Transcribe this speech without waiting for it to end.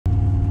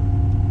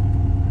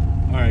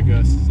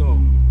Yes. So,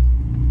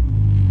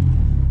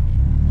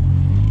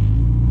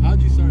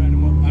 how'd you start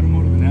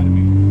automotive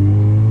anatomy?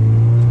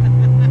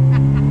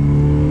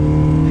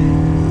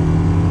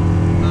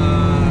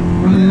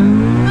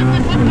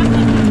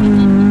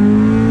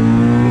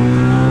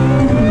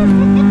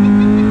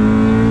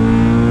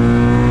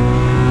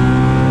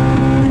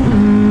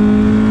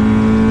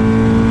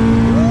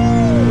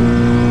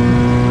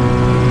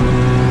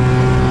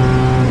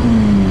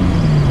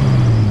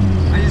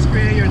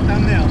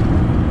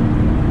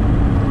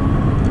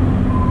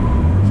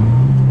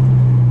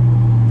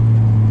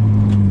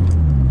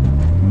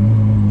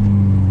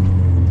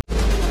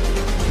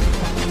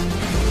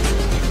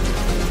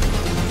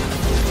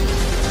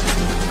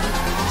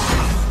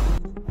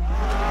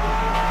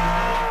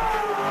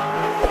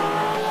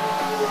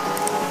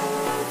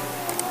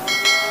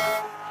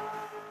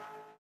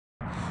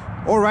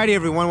 Alrighty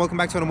everyone, welcome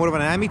back to Automotive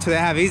Anatomy. Today I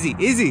have Izzy.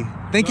 Izzy,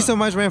 thank you so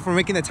much, man, for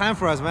making the time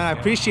for us, man. I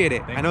appreciate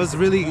it. I know it's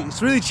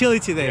really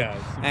chilly today,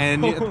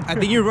 and I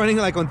think you're running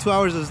like on 2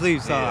 hours of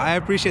sleep, so I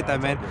appreciate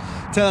that, man.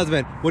 Tell us,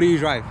 man, what do you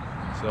drive?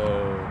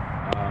 So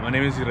my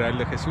name is Izzy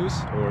de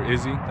Jesus, or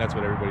Izzy. That's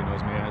what everybody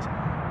knows me as.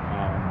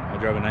 I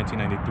drive a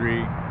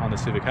 1993 Honda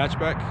Civic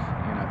hatchback,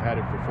 and I've had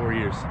it for 4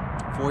 years.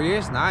 4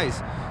 years,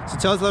 nice. So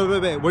tell us a little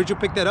bit, where'd you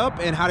pick that up,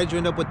 and how did you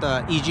end up with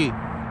the EG?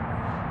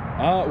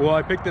 Well,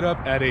 I picked it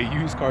up at a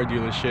used car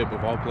dealership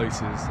of all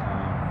places.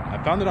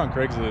 I found it on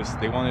Craigslist.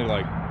 They wanted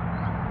like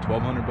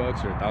 $1,200 or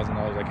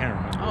 $1,000. I can't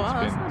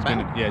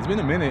remember. It's been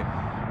a minute.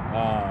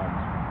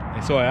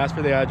 And so I asked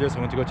for the address. I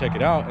went to go check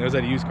it out. It was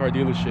at a used car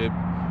dealership.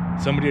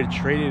 Somebody had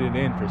traded it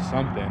in for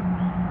something.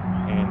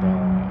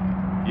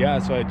 And yeah,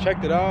 so I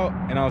checked it out,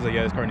 and I was like,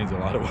 yeah, this car needs a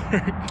lot of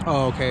work.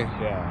 Oh, okay.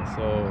 Yeah,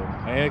 so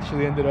I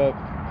actually ended up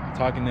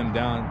talking them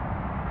down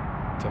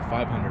to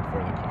 $500 for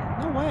the car.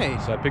 No way.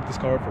 So I picked this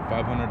car for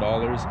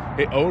 $500.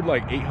 It owed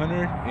like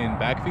 $800 in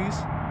back fees.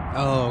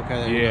 Oh,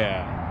 okay.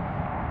 Yeah.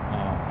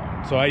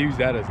 So I used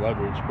that as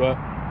leverage. But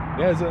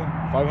yeah, it's a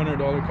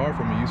 $500 car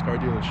from a used car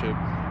dealership.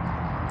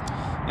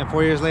 And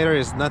 4 years later,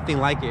 it's nothing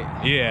like it.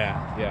 Yeah.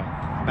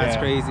 That's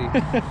crazy.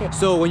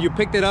 So when you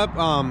picked it up,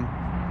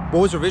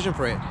 what was your vision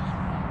for it?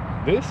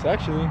 This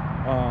actually,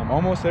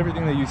 almost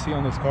everything that you see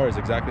on this car is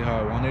exactly how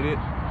I wanted it.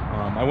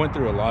 I went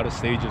through a lot of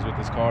stages with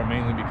this car,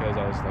 mainly because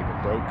I was like a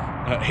broke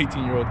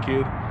 18-year-old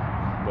kid.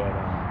 But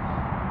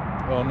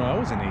well, no, I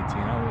wasn't 18.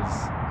 I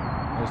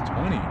was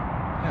 20.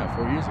 Yeah,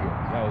 4 years ago.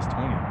 Yeah, I was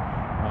 20.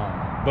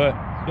 But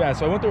yeah,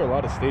 so I went through a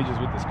lot of stages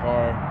with this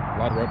car, a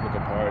lot of replica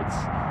parts,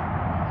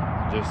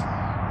 just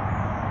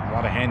a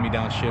lot of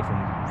hand-me-down shit from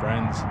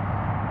friends.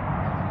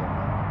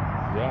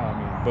 Yeah, I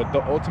mean, but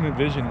the ultimate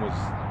vision was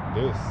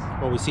this.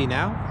 What we see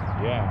now?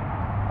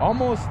 Yeah,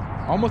 almost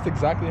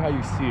exactly how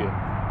you see it.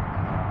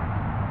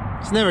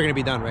 It's never gonna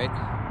be done, right?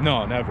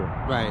 No, never.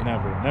 Right.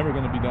 Never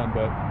gonna be done.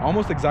 But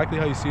almost exactly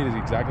how you see it is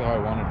exactly how I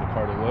wanted the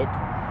car to look.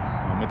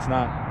 It's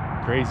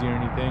not crazy or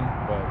anything,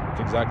 but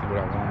it's exactly what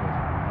I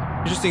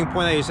wanted. Interesting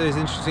point that you said. Is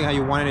interesting how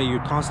you wanted it.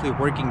 You're constantly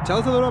working. Tell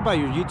us a little about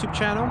your YouTube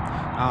channel.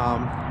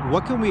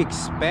 What can we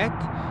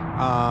expect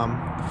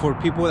for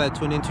people that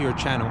tune into your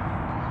channel?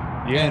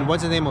 Yeah. And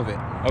what's the name of it?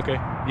 Okay.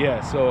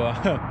 Yeah. So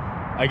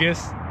I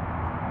guess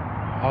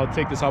I'll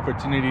take this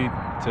opportunity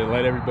to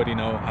let everybody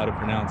know how to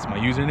pronounce my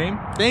username.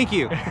 Thank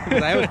you,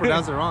 because I always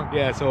pronounce it wrong.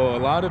 Yeah, so a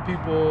lot of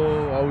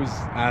people always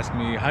ask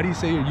me, how do you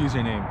say your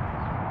username?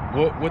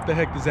 What the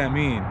heck does that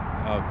mean?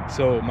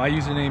 So my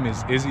username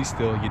is Izzy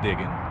Still You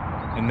Diggin',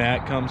 and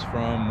that comes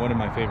from one of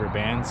my favorite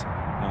bands,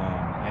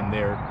 and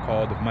they're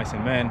called Mice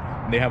and Men,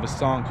 and they have a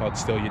song called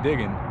Still You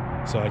Diggin',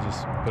 so I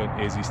just put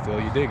Izzy Still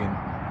You Diggin',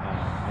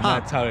 and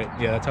that's how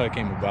it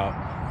came about.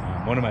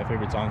 One of my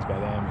favorite songs by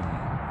them.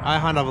 I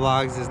Honda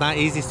Vlogs. It's not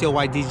Easy Still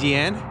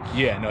YDGN.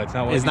 Yeah, no, it's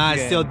not YDGN. It's not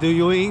Still Do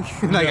Youing,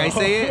 like I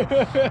say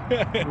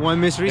it.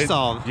 One mystery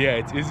solved. Yeah,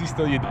 it's Izzy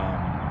Still You.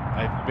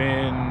 I've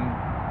been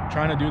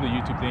trying to do the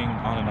YouTube thing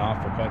on and off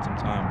for quite some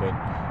time, but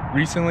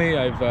recently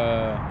I've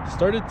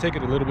started to take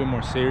it a little bit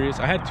more serious.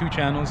 I had 2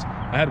 channels.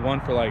 I had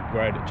one for like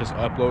where I'd just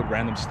upload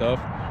random stuff,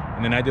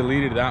 and then I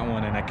deleted that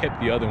one and I kept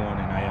the other one,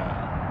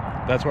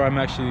 and that's where I'm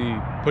actually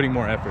putting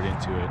more effort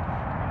into it.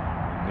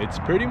 It's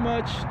pretty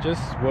much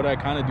just what I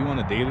kind of do on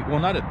a daily, well,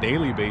 not a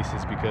daily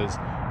basis, because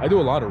I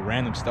do a lot of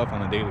random stuff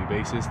on a daily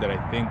basis that I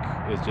think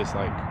is just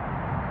like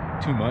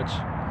too much.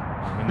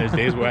 And there's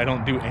days where I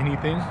don't do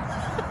anything,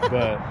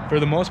 but for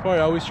the most part,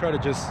 I always try to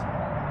just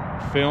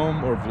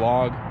film or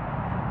vlog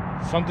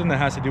something that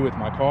has to do with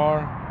my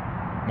car,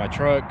 my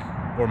truck,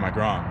 or my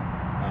Grom.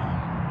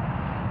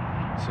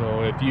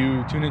 So if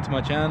you tune into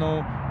my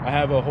channel, I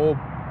have a whole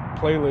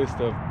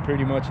playlist of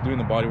pretty much doing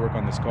the bodywork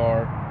on this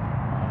car.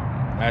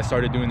 I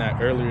started doing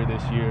that earlier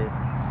this year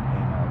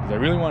because I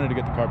really wanted to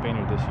get the car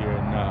painted this year.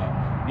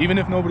 And even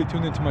if nobody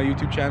tuned into my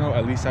YouTube channel,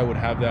 at least I would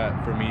have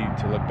that for me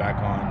to look back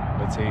on,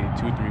 let's say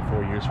 2, 3,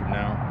 4 years from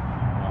now.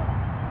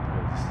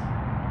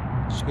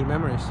 Just good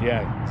memories.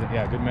 Yeah,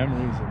 good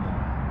memories.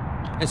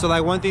 And so,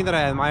 like, one thing that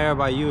I admire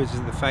about you is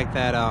just the fact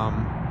that,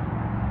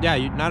 yeah,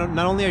 you not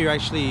only are you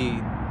actually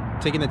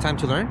taking the time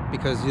to learn,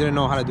 because you didn't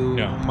know how to do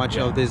much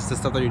of the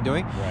stuff that you're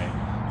doing.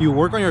 Right. you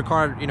work on your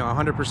car, you know,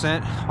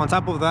 100%. On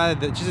top of that,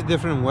 just a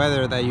different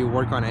weather that you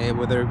work on it,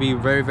 whether it be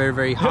very, very,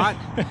 very hot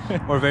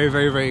or very,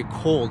 very, very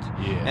cold.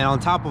 Yeah. And on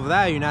top of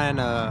that, you're not in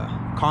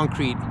a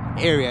concrete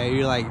area.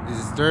 You're like,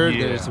 there's dirt,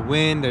 there's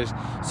wind,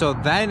 so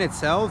that in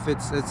itself,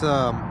 it's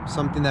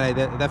something that I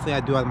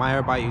definitely do admire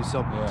about you.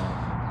 So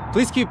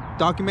please keep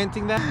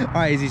documenting that. All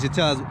right, Izzy, so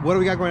tell us, what do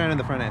we got going on in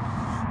the front end?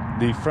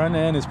 The front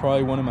end is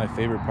probably one of my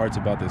favorite parts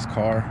about this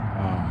car.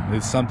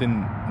 It's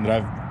something that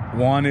I've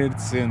wanted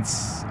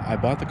since I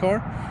bought the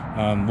car.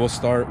 We'll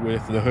start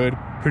with the hood.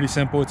 Pretty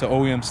simple. It's an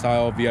OEM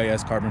style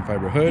VIS carbon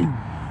fiber hood.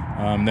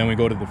 Then we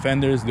go to the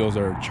fenders. Those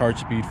are charge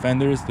speed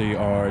fenders. They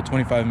are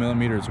 25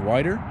 millimeters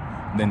wider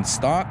than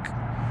stock.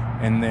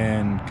 And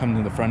then come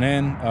to the front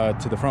end,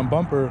 to the front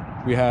bumper,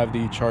 we have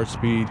the charge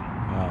speed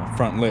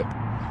front lip.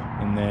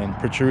 And then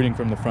protruding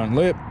from the front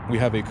lip, we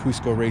have a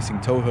Cusco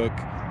Racing tow hook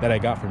that I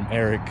got from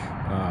Eric.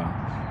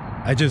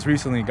 I just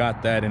recently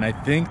got that, and I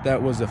think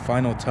that was the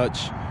final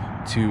touch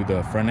to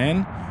the front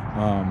end.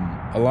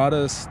 A lot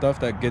of stuff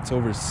that gets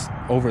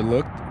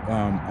overlooked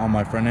on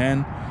my front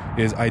end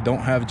is I don't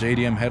have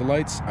JDM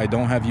headlights. I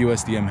don't have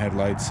USDM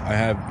headlights. I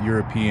have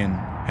European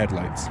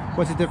headlights.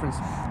 What's the difference?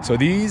 So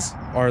these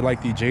are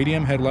like the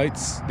JDM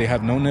headlights. They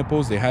have no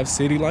nipples. They have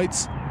city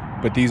lights,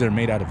 but these are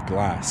made out of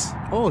glass.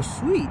 Oh,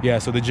 sweet. Yeah,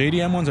 so the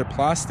JDM ones are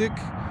plastic,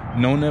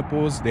 no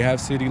nipples. They have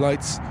city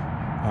lights,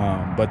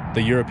 but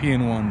the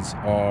European ones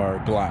are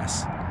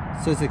glass.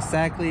 So it's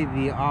exactly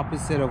the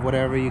opposite of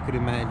whatever you could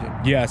imagine.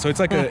 Yeah, so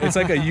it's like a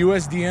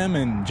USDM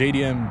and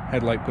JDM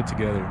headlight put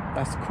together.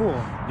 That's cool.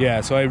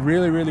 Yeah, so I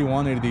really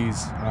wanted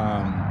these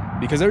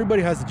because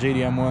everybody has the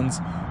JDM ones,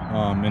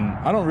 and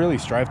I don't really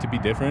strive to be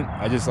different.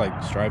 I just like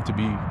strive to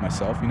be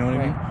myself. You know what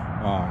I mean?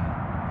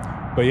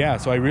 But yeah,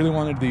 so I really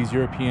wanted these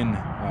European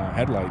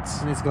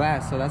headlights. And it's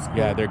glass, so that's cool.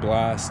 Yeah, they're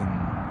glass, and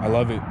I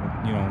love it.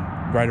 You know,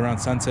 right around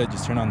sunset,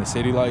 just turn on the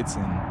city lights,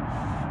 and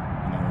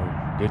you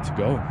know, good to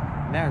go.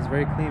 Yeah, it's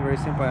very clean, very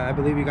simple. I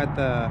believe you got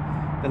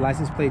the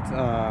license plate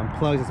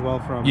plugs as well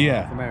from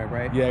Eric,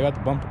 right? Yeah, I got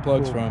the bumper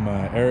plugs from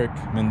Eric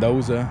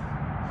Mendoza,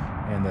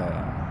 and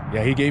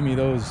yeah, he gave me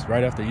those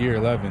right after year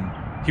 11.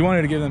 He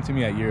wanted to give them to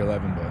me at year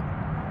 11, but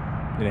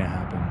it didn't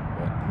happen.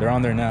 But they're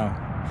on there now.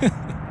 Yeah,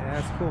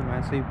 that's cool,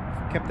 man. So you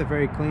kept it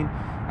very clean.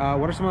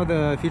 What are some of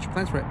the future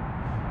plans for it?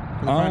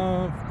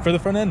 For the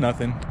front end,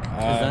 nothing.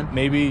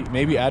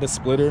 Maybe add a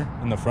splitter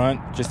in the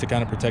front just to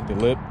kind of protect the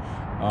lip.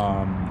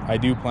 I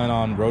do plan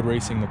on road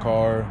racing the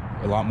car,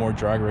 a lot more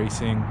drag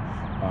racing.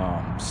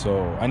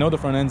 So I know the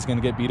front end's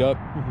gonna get beat up,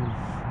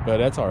 but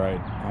that's all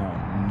right.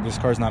 This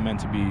car's not meant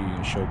to be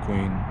a show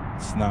queen.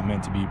 It's not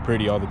meant to be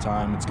pretty all the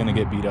time. It's gonna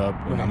get beat up,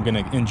 and I'm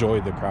gonna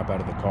enjoy the crap out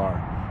of the car.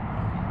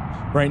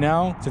 Right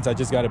now, since I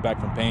just got it back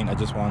from paint, I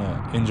just want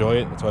to enjoy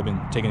it. That's why I've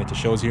been taking it to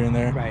shows here and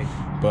there. Right.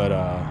 But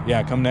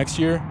yeah, come next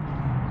year,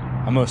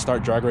 I'm gonna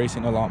start drag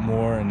racing a lot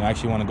more, and I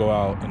actually want to go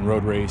out and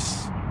road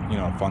race. You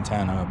know,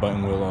 Fontana,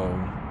 Button Willow,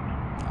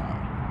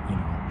 you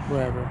know,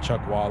 wherever,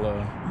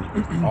 Chuckwalla,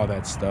 all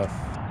that stuff.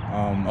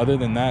 Other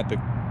than that,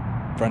 the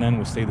front end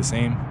will stay the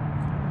same.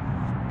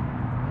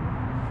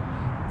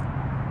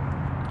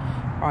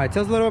 All right,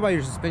 tell us a little about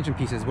your suspension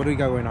pieces. What do we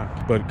got going on?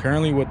 But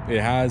currently, what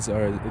it has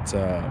it's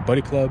a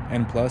Buddy Club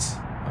N Plus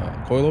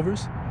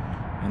coilovers,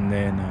 and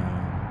then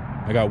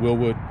I got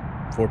Willwood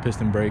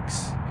 4-piston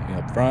brakes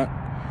up front.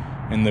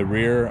 In the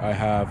rear, I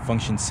have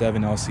Function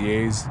 7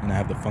 LCAs, and I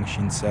have the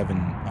Function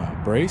 7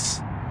 brace.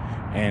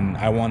 And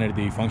I wanted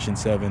the Function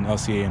 7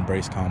 LCA and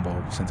brace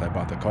combo since I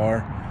bought the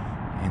car,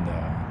 and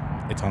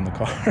it's on the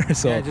car.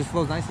 So yeah, it just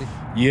flows nicely.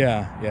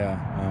 Yeah.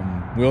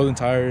 Wheels and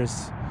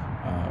tires,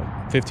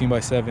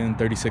 15x7,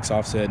 36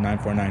 offset,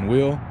 949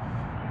 wheel.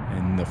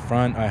 In the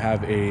front, I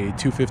have a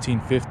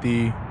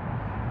 215/50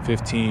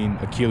 15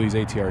 Achilles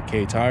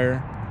ATRK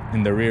tire.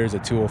 In the rear is a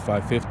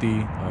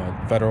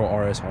 205/50 Federal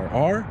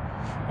RSRR.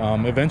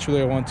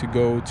 Eventually I want to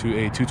go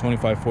to a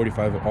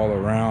 225/45 all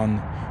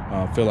around,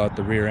 fill out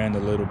the rear end a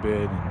little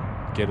bit and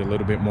get a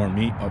little bit more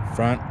meat up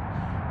front.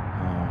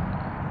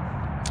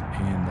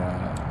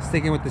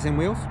 Sticking with the same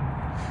wheels?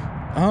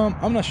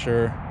 I'm not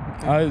sure.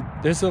 Okay.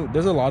 There's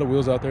a lot of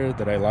wheels out there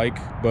that I like,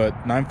 but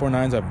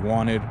 949s I've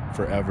wanted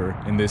forever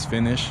in this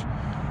finish.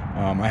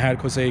 I had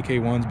Kosei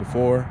K1s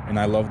before, and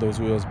I love those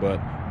wheels, but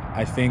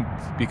I think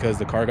because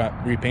the car got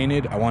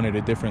repainted, I wanted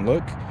a different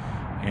look,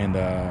 and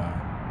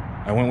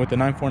I went with the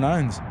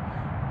 949s.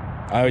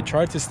 I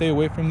tried to stay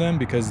away from them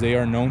because they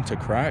are known to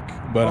crack,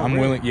 but I'm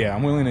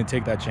willing to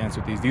take that chance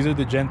with these. These are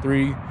the Gen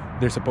 3.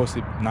 They're supposed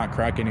to not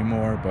crack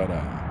anymore, but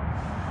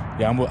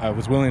yeah, I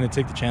was willing to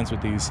take the chance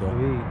with these. So.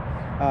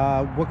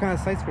 What kind of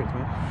side skirts,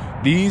 man?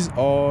 These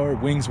are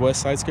Wings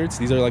West side skirts.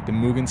 These are like the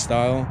Mugen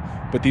style,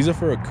 but these are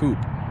for a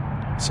coupe.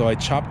 So I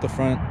chopped the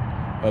front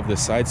of the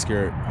side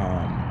skirt.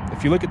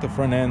 If you look at the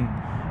front end,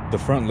 the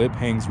front lip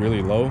hangs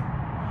really low.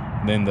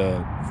 Then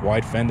the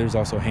wide fenders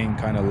also hang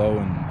kind of low,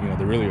 and you know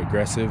they're really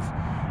aggressive.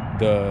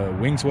 The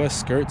Wings West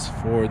skirts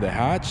for the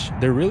hatch,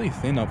 they're really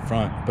thin up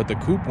front, but the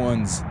coupe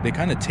ones, they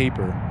kind of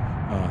taper.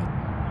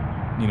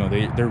 You know,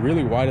 they're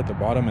really wide at the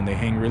bottom and they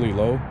hang really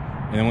low,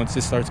 and then once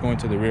it starts going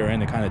to the rear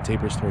end, it kind of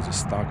tapers towards the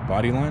stock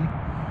body line.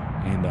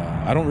 And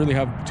I don't really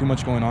have too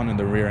much going on in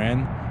the rear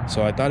end,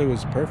 so I thought it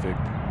was perfect.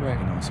 Right.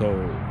 You know,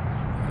 so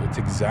it's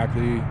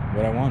exactly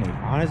what I wanted.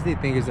 I honestly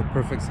think it's a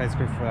perfect side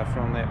skirt for that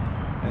front lip.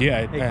 Yeah,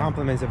 it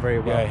complements it very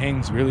well. Yeah, it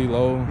hangs really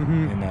low,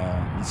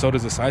 and so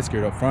does the side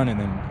skirt up front, and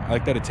then I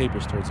like that it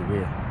tapers towards the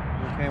rear.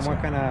 Okay, and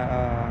what kind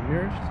of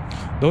mirrors?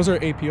 Those are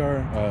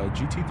APR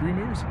GT3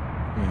 mirrors.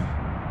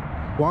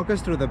 Yeah. Walk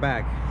us through the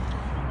back.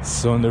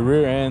 So in the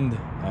rear end,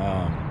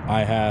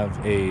 I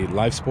have a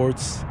Life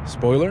Sports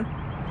spoiler,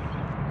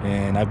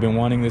 and I've been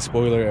wanting this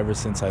spoiler ever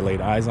since I laid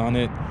eyes on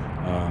it.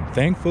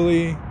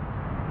 Thankfully,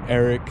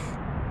 Eric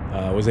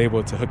was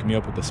able to hook me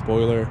up with the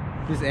spoiler.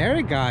 This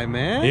Eric guy,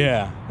 man.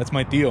 Yeah, that's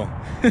my deal.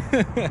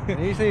 Did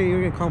you say you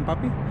were gonna call him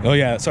Papi? Oh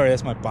yeah, sorry,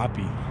 that's my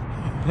papi.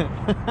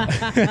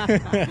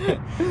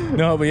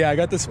 No, but yeah, I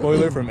got the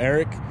spoiler from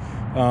Eric.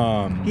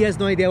 He has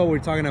no idea what we're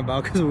talking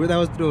about because that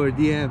was through our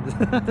DMs.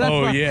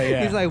 Oh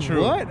yeah. He's like,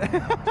 true. What?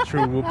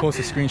 True. We'll post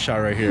a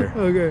screenshot right here.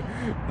 Okay.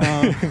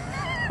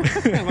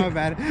 My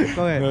bad.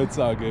 Go ahead. No, it's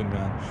all good,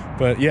 man.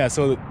 But yeah,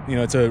 so you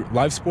know, it's a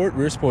Live Sport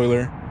rear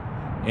spoiler,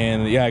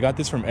 and yeah, I got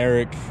this from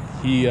Eric.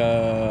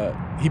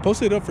 He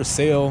posted it up for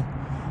sale,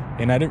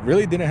 and I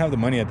didn't have the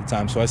money at the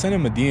time, so I sent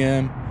him a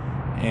DM,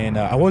 and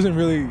I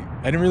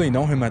didn't really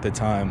know him at the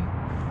time,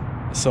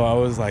 so I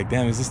was like,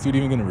 damn, is this dude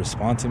even gonna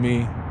respond to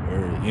me, or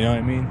you know what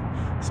I mean?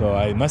 So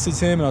I messaged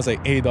him and I was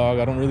like, hey dog,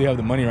 I don't really have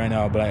the money right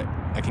now, but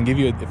I can give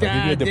you if I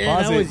give you a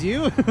deposit. That was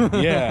you?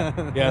 yeah,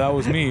 that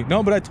was me.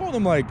 No, but I told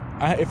him like,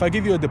 if I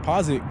give you a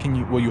deposit,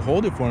 will you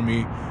hold it for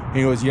me? And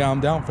he goes, yeah,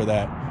 I'm down for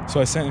that. So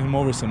I sent him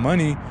over some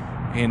money,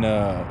 and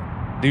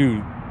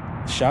dude,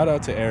 shout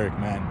out to Eric,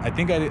 man. I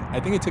think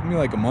it took me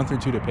like a month or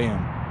two to pay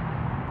him.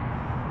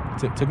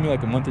 It took me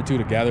like a month or two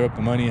to gather up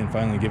the money and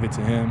finally give it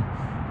to him.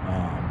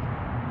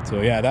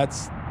 So yeah,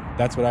 that's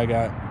what I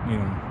got. You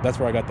know, that's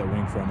where I got that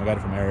wing from. I got it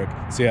from Eric.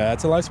 So yeah,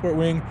 that's a Life Sport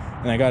wing,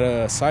 and I got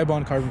a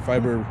Cybon carbon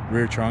fiber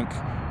rear trunk,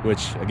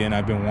 which again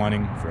I've been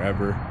wanting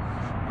forever.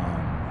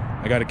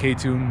 I got a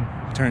K-Tune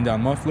turn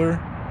down muffler,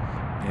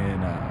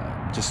 and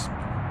just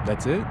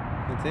that's it.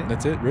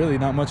 That's it. Really,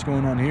 not much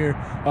going on here.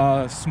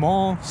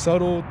 Small,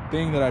 subtle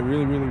thing that I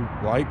really, really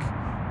like.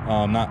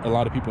 Not a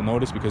lot of people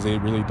notice because they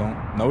really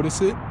don't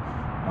notice it.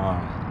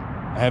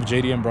 I have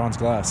JDM bronze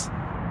glass.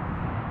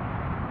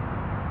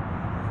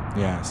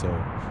 Yeah, so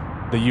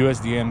the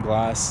USDM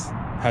glass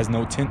has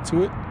no tint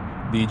to it.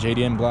 The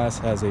JDM glass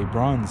has a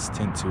bronze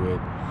tint to it.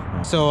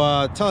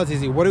 So tell us,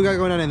 Izzy, what do we got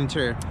going on in the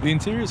interior? The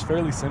interior is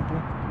fairly simple.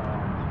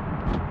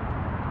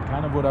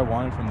 Kind of what I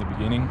wanted from the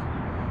beginning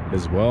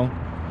as well.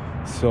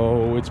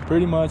 So it's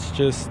pretty much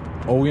just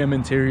OEM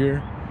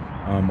interior,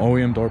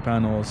 OEM door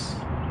panels,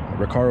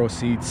 Recaro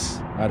seats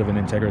out of an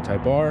Integra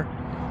Type R.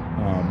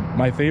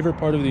 My favorite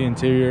part of the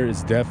interior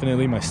is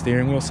definitely my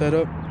steering wheel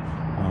setup.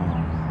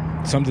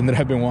 Something that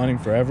I've been wanting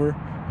forever.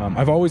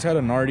 I've always had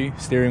a Nardi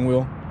steering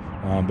wheel.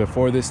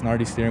 Before this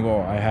Nardi steering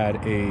wheel, I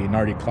had a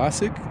Nardi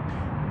Classic,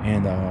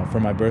 and for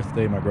my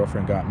birthday, my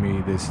girlfriend got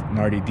me this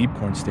Nardi Deep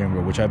Corn steering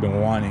wheel, which I've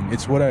been wanting.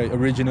 It's what I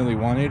originally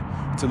wanted.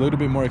 It's a little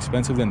bit more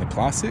expensive than the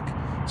Classic,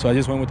 so I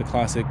just went with the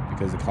Classic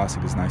because the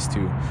Classic is nice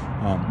too.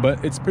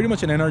 But it's pretty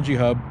much an NRG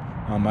hub.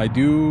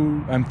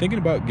 I'm thinking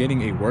about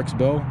getting a Works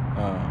Bell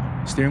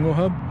steering wheel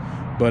hub,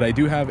 but I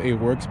do have a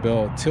Works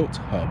Bell tilt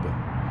hub.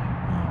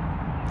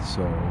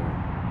 So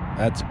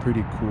that's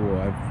pretty cool.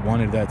 I've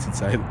wanted that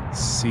since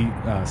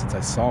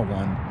I saw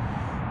one.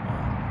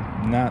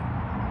 Not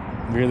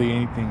really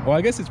anything. Well,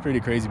 I guess it's pretty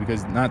crazy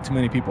because not too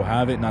many people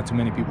have it. Not too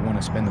many people want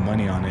to spend the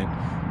money on it.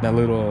 That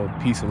little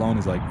piece alone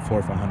is like $400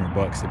 or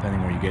 $500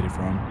 depending where you get it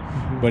from.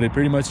 But it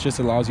pretty much just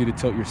allows you to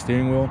tilt your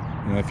steering wheel.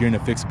 You know, if you're in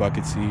a fixed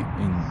bucket seat,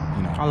 and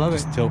you know, I love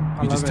just it. tilt.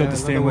 You just tilt the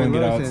steering wheel and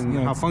get out. And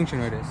how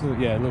functional it is.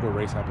 Yeah, a little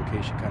race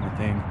application kind of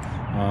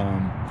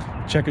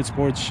thing. Checkered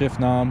Sports shift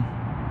knob,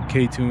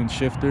 K-Tune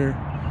shifter.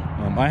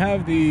 I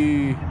have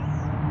the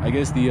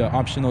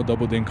optional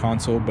double din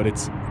console, but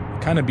it's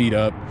kind of beat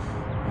up.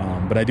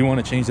 But I do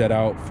want to change that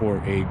out for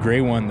a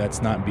gray one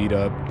that's not beat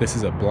up. This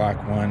is a black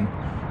one.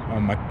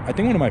 I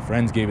think one of my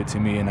friends gave it to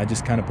me, and I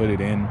just kind of put it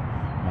in.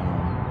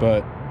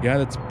 But yeah,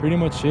 that's pretty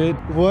much it.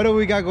 What do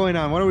we got going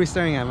on? What are we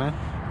staring at, man?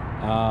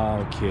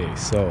 Okay,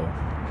 so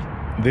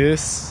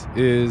this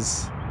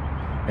is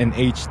an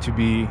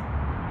H2B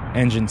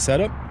engine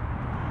setup.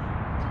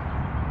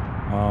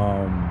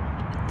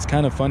 It's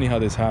kind of funny how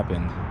this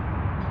happened.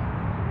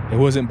 It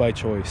wasn't by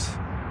choice.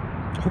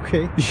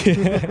 Okay.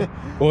 Yeah.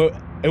 Well,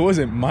 it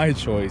wasn't my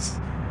choice,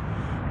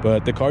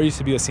 but the car used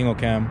to be a single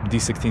cam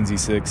D16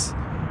 Z6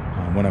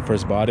 when I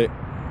first bought it.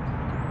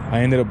 I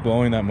ended up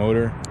blowing that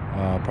motor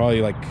probably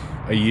like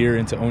a year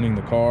into owning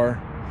the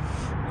car,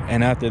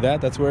 and after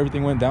that, that's where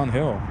everything went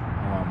downhill.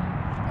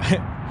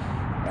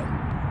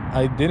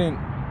 I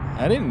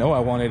didn't know I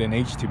wanted an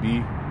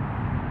H2B,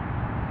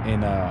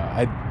 and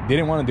I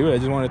didn't want to do it. I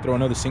just wanted to throw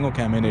another single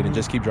cam in it and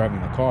just keep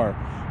driving the car.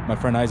 My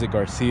friend Isaac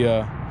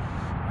Garcia,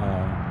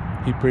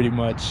 he pretty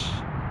much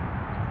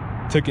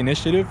took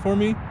initiative for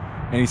me,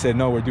 and he said,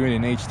 no, we're doing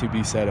an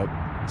H2B setup.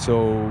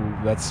 So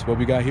that's what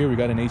we got here. We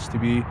got an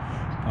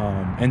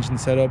H2B engine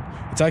setup.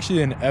 It's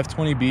actually an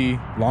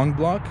F20B long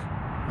block,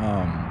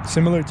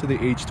 similar to the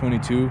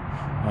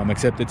H22,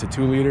 except it's a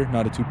 2-liter,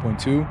 not a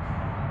 2.2.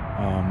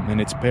 And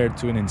it's paired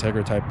to an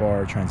Integra Type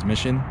R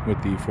transmission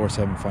with the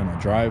 4.7 final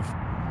drive.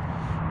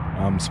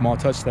 Small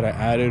touch that I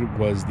added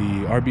was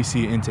the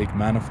RBC intake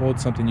manifold,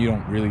 something you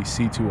don't really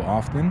see too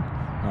often.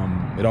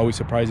 It always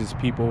surprises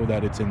people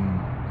that it's an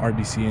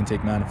RBC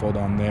intake manifold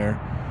on there.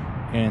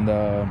 And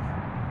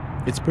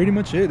it's pretty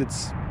much it.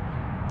 It's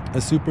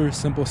a super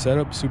simple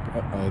setup.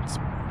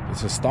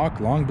 It's a stock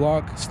long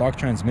block, stock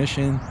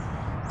transmission,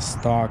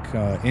 stock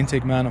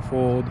intake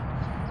manifold,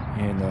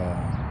 and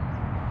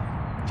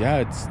yeah,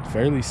 it's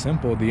fairly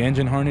simple. The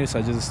engine harness,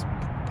 I just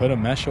put a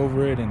mesh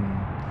over it, and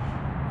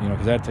you know,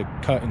 because I had to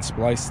cut and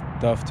splice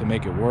stuff to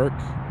make it work.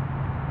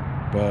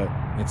 But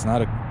it's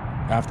not a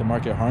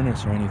aftermarket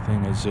harness or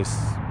anything. It's just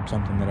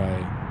something that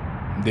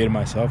I did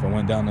myself. I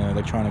went down to an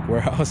electronic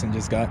warehouse and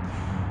just got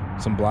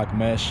some black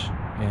mesh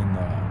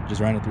and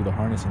just ran it through the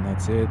harness, and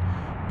that's it.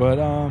 But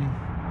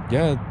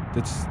yeah,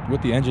 that's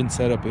what the engine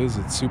setup is.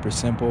 It's super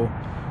simple.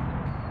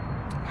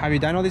 Have you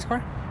dynoed this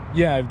car?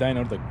 Yeah, I've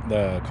dynoed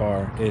the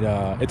car.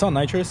 It's on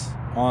nitrous.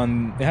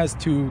 It has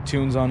 2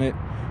 tunes on it.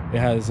 It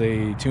has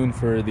a tune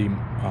for the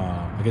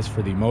I guess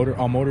for the motor,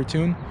 all motor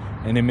tune,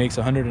 and it makes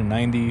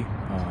 190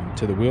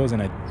 to the wheels,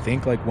 and I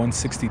think like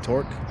 160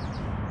 torque.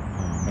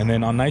 And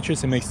then on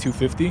nitrous it makes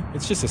 250.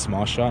 It's just a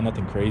small shot,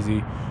 nothing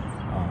crazy.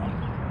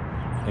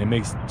 It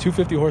makes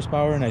 250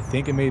 horsepower, and I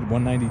think it made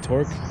 190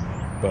 torque.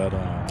 But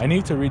I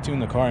need to retune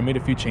the car. I made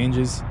a few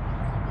changes.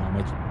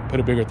 I put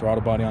a bigger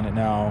throttle body on it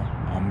now.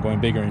 I'm going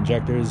bigger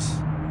injectors,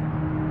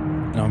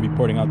 and I'll be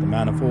porting out the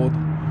manifold.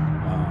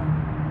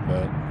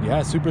 But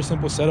yeah, super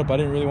simple setup. I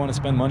didn't really want to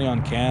spend money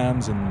on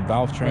cams and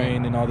valve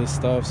train and all this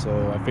stuff,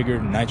 so I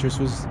figured nitrous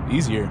was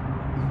easier.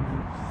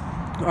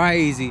 All right,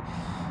 Izzy.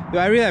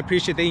 I really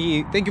appreciate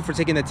it. Thank you for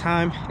taking the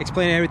time,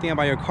 explaining everything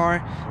about your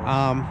car,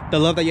 the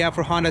love that you have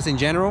for Hondas in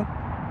general.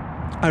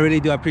 I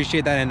really do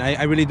appreciate that, and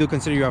I really do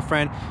consider you a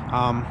friend.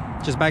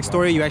 Just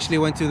backstory, you actually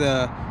went to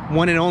the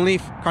one and only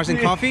Cars and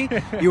Coffee.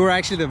 You were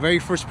actually the very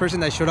first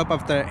person that showed up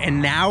after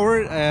an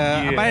hour,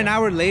 about an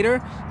hour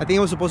later. I think it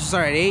was supposed to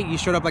start at 8. You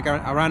showed up like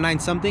around 9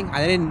 something.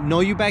 I didn't know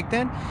you back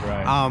then.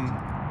 Right.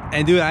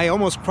 And dude, I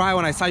almost cried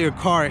when I saw your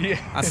car,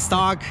 a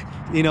stock,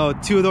 you know,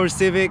 2-door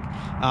Civic.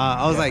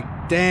 I was like,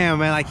 damn,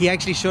 man, like he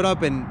actually showed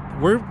up, and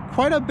we're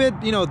quite a bit,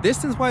 you know,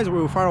 distance wise,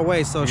 we were far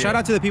away. So shout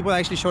out to the people that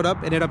actually showed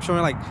up. Ended up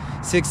showing like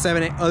 6,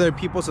 7, 8 other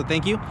people, so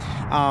thank you.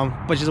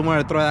 But just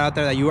wanted to throw that out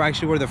there, that you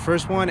actually were the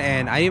first one,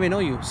 and I didn't even know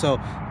you. So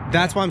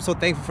that's why I'm so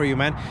thankful for you,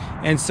 man.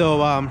 And so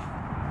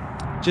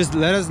just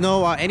let us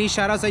know any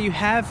shout outs that you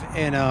have,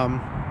 and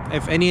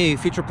if any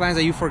future plans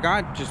that you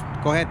forgot, just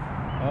go ahead.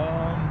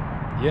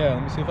 Yeah,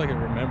 let me see if I can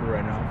remember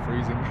right now. I'm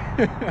freezing.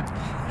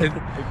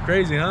 It's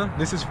crazy, huh?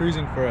 This is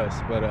freezing for us,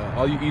 but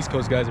all you East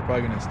Coast guys are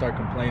probably gonna start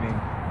complaining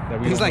that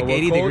we. It's like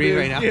 80 degrees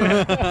right now.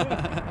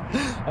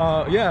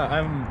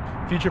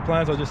 Yeah, future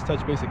plans. I'll just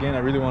touch base again. I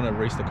really want to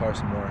race the car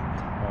some more.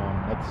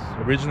 That's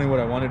originally what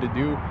I wanted to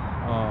do.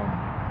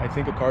 I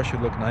think a car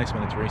should look nice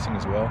when it's racing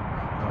as well.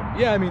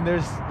 Yeah, I mean,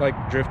 there's like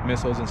drift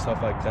missiles and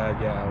stuff like that.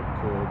 Yeah,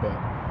 cool, but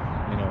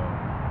you know,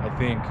 I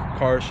think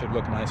cars should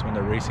look nice when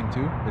they're racing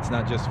too. It's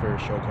not just for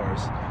show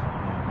cars.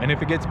 And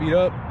if it gets beat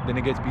up, then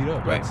it gets beat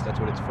up. Right. That's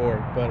what it's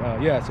for.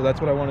 But yeah, so that's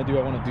what I want to do.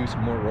 I want to do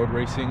some more road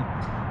racing,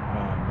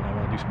 and I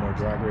want to do some more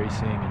drag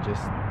racing, and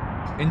just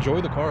enjoy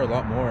the car a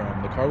lot more.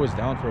 The car was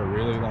down for a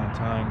really long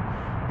time,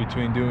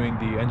 between doing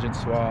the engine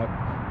swap,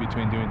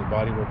 between doing the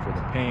body work for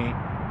the paint.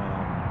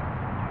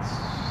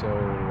 So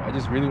I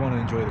just really want to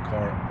enjoy the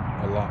car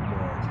a lot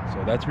more.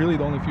 So that's really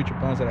the only future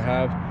plans that I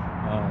have.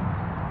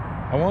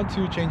 I want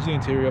to change the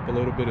interior up a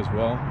little bit as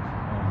well,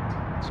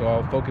 so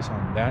I'll focus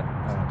on that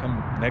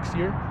come next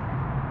year.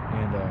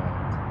 And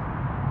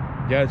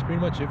yeah, it's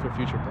pretty much it for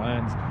future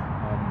plans.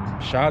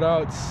 Shout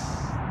outs,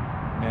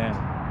 man,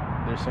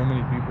 there's so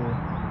many people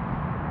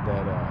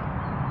that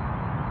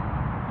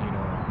you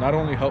know, not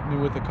only helped me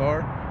with the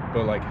car,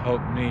 but like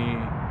helped me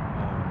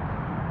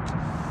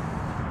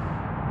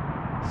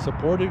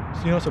support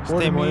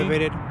stay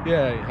motivated.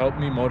 Yeah, help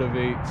me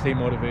stay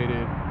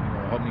motivated,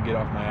 help me get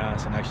off my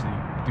ass and actually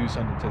do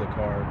something to the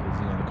car, because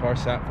the car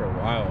sat for a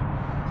while.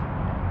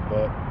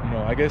 But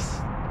I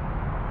guess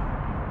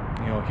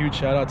huge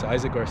shout out to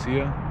Isaac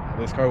Garcia.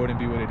 This car wouldn't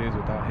be what it is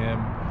without him.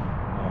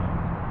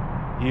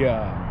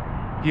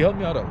 He helped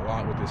me out a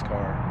lot with this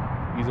car.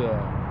 He's a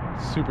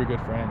super good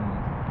friend.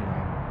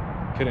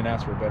 Couldn't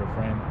ask for a better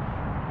friend.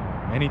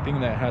 Anything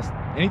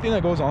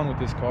that goes on with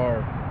this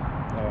car,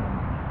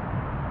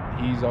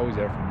 he's always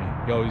there for me.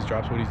 He always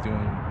drops what he's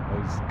doing.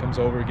 Always comes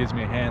over, gives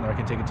me a hand, or I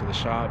can take it to the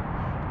shop,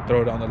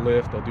 throw it on the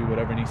lift. I'll do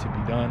whatever needs to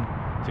be done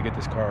to get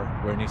this car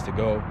where it needs to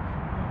go,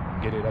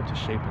 get it up to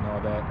shape and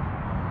all that.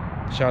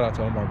 Shout out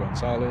to Omar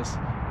Gonzalez.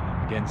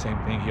 Again, same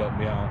thing. He helped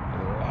me out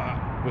a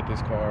lot with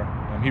this car.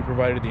 He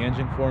provided the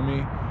engine for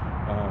me.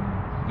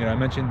 I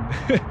mentioned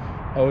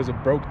I was a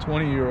broke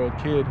 20-year-old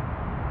kid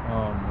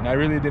And I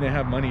really didn't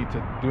have money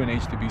to do an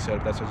H2B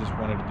setup. That's why I just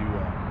wanted to do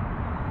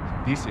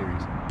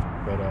D-Series.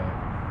 But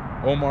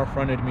Omar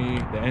fronted me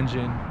the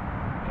engine,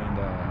 and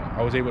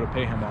I was able to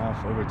pay him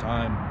off over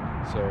time.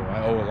 So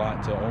I owe a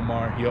lot to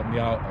Omar. He helped me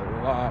out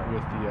a lot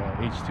with the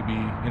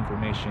H2B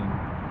information.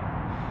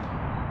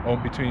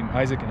 Between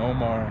Isaac and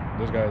Omar,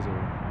 those guys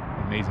are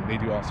amazing. They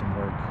do awesome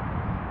work.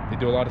 They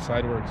do a lot of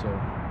side work, so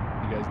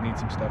you guys need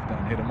some stuff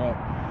done, hit him up.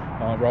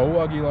 Raul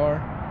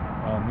Aguilar,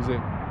 he's a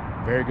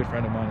very good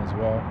friend of mine as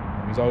well.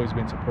 He's always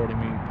been supporting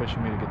me,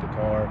 pushing me to get the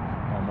car.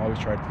 Always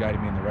tried to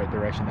guide me in the right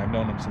direction. I've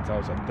known him since I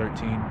was like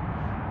 13.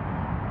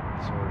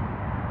 So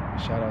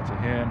shout out to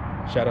him.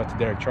 Shout out to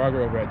Derek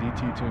Trager over at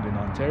DT Tuned in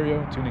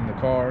Ontario, tuning the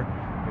car.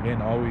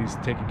 Again, always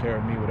taking care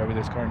of me, whatever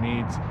this car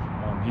needs.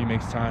 He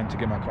makes time to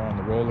get my car on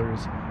the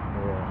rollers,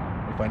 or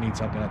if I need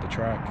something at the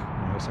track,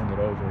 he'll send it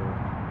over,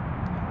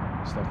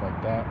 stuff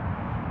like that.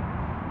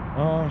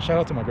 Shout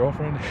out to my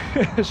girlfriend.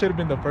 Should have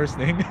been the first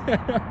thing.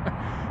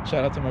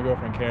 Shout out to my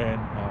girlfriend Karen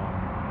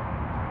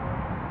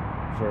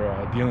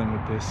for dealing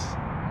with this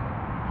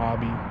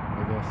hobby,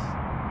 I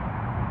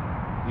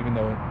guess. Even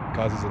though it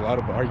causes a lot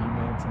of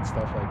arguments and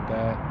stuff like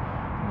that,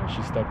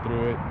 she stuck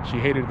through it. She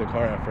hated the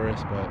car at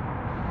first, but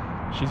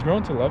she's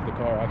grown to love the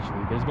car,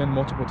 actually. There's been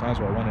multiple times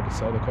where I wanted to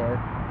sell the car,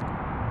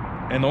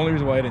 and the only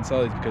reason why I didn't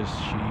sell it is because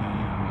she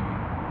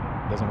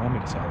doesn't want me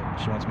to sell it.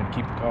 She wants me to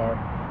keep the car.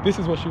 This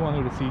is what she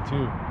wanted to see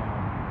too.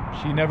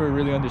 She never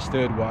really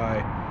understood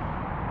why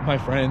my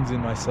friends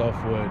and myself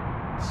would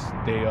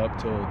stay up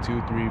till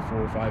 2, 3,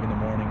 4, 5 in the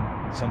morning.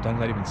 Sometimes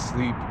not even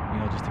sleep,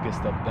 just to get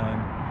stuff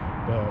done.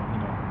 But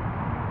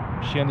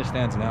she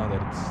understands now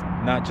that it's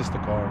not just a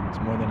car. It's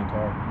more than a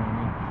car. You know what I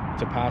mean?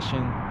 It's a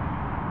passion,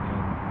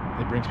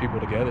 and it brings people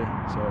together.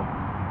 So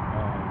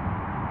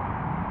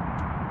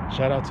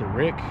shout out to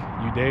Rick,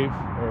 Dave,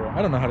 or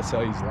I don't know how to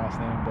say his last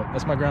name, but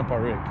that's my grandpa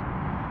Rick.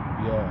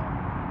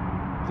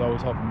 He's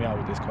always helping me out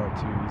with this car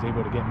too. He's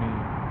able to get me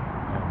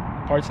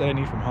parts that I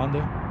need from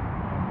Honda,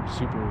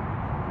 super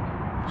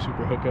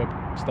hookup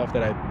stuff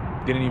that I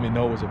didn't even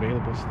know was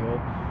available still.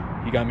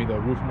 He got me the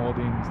roof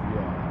moldings,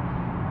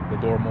 the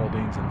door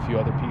moldings, and a few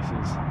other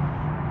pieces.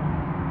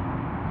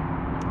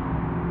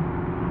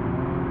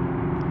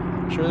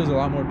 I'm sure there's a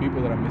lot more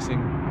people that I'm missing.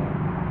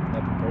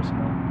 Nothing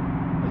personal.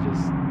 It's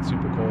just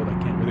super cold. I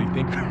can't really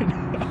think right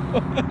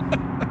now.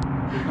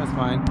 That's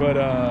fine. But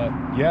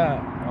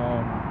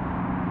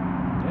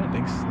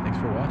thanks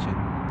for watching.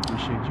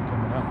 Appreciate you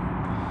coming out.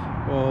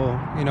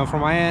 Well,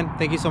 from my end,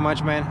 thank you so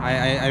much, man.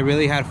 I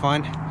really had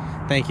fun.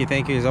 Thank you.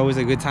 It's always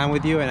a good time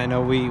with you, and I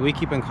know we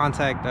keep in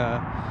contact.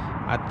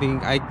 I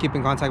think I keep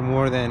in contact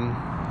more than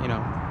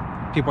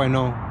people I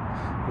know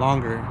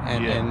longer,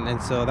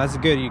 and so that's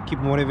good. You keep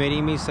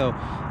motivating me. So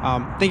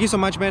thank you so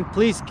much, man.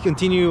 Please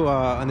continue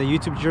on the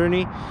YouTube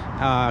journey,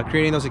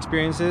 creating those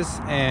experiences,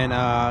 and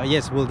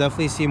yes, we'll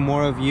definitely see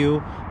more of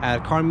you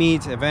at car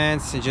meets,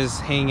 events, and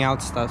just hanging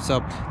out stuff.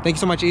 So thank you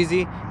so much,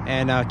 Izzy,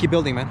 and keep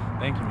building, man.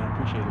 Thank you, man.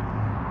 Appreciate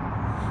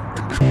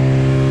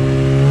it.